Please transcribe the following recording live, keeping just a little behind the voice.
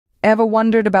Ever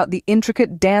wondered about the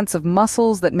intricate dance of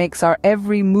muscles that makes our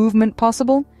every movement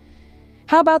possible?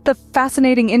 How about the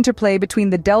fascinating interplay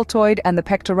between the deltoid and the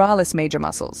pectoralis major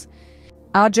muscles?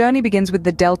 Our journey begins with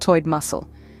the deltoid muscle.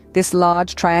 This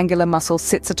large triangular muscle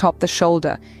sits atop the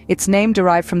shoulder, its name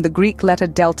derived from the Greek letter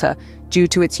delta due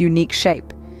to its unique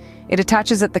shape. It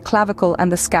attaches at the clavicle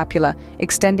and the scapula,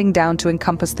 extending down to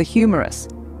encompass the humerus.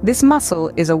 This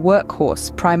muscle is a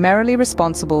workhorse, primarily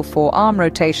responsible for arm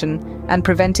rotation and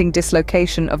preventing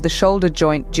dislocation of the shoulder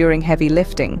joint during heavy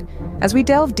lifting. As we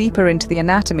delve deeper into the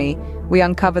anatomy, we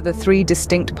uncover the three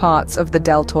distinct parts of the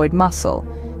deltoid muscle: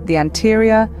 the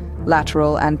anterior,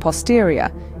 lateral, and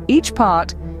posterior. Each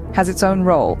part has its own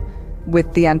role,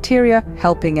 with the anterior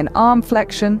helping in arm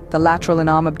flexion, the lateral in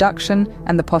arm abduction,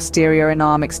 and the posterior in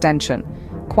arm extension.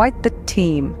 Quite the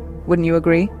team, wouldn't you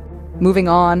agree? Moving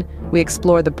on, we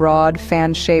explore the broad,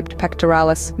 fan-shaped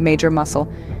pectoralis major muscle.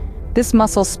 This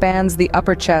muscle spans the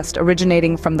upper chest,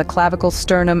 originating from the clavicle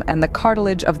sternum and the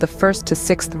cartilage of the 1st to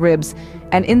 6th ribs,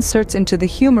 and inserts into the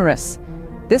humerus.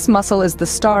 This muscle is the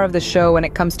star of the show when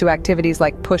it comes to activities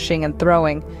like pushing and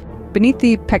throwing. Beneath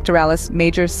the pectoralis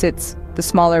major sits the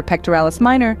smaller pectoralis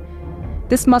minor.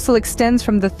 This muscle extends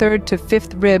from the 3rd to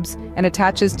 5th ribs and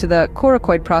attaches to the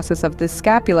coracoid process of the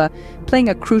scapula, playing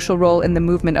a crucial role in the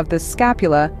movement of the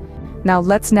scapula. Now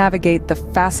let's navigate the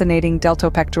fascinating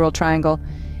deltopectoral triangle.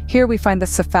 Here we find the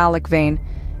cephalic vein.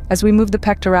 As we move the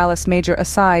pectoralis major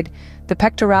aside, the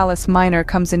pectoralis minor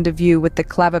comes into view with the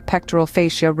clavipectoral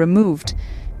fascia removed.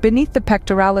 Beneath the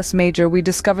pectoralis major, we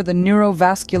discover the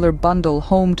neurovascular bundle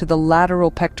home to the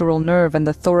lateral pectoral nerve and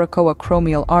the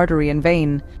thoracoacromial artery and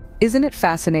vein. Isn't it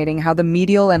fascinating how the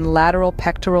medial and lateral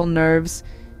pectoral nerves,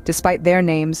 despite their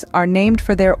names, are named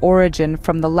for their origin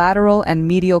from the lateral and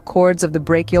medial cords of the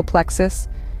brachial plexus,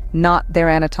 not their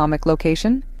anatomic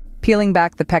location? Peeling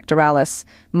back the pectoralis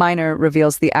minor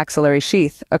reveals the axillary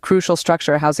sheath, a crucial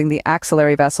structure housing the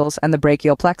axillary vessels and the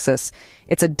brachial plexus.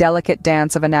 It's a delicate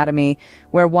dance of anatomy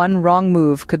where one wrong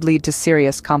move could lead to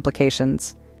serious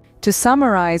complications. To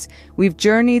summarize, we've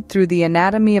journeyed through the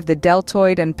anatomy of the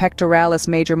deltoid and pectoralis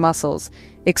major muscles,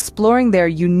 exploring their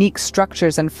unique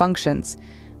structures and functions.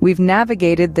 We've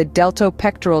navigated the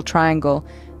deltopectoral triangle,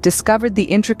 discovered the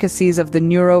intricacies of the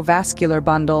neurovascular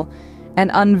bundle,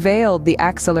 and unveiled the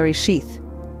axillary sheath.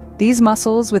 These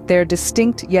muscles, with their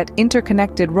distinct yet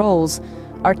interconnected roles,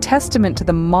 are testament to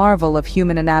the marvel of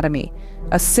human anatomy,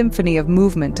 a symphony of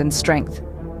movement and strength.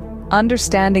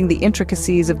 Understanding the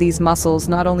intricacies of these muscles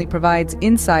not only provides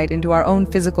insight into our own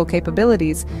physical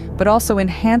capabilities, but also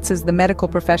enhances the medical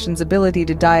profession's ability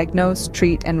to diagnose,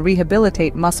 treat, and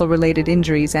rehabilitate muscle-related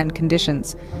injuries and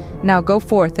conditions. Now go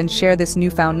forth and share this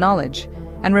newfound knowledge.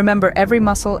 And remember, every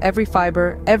muscle, every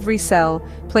fiber, every cell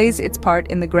plays its part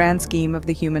in the grand scheme of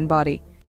the human body.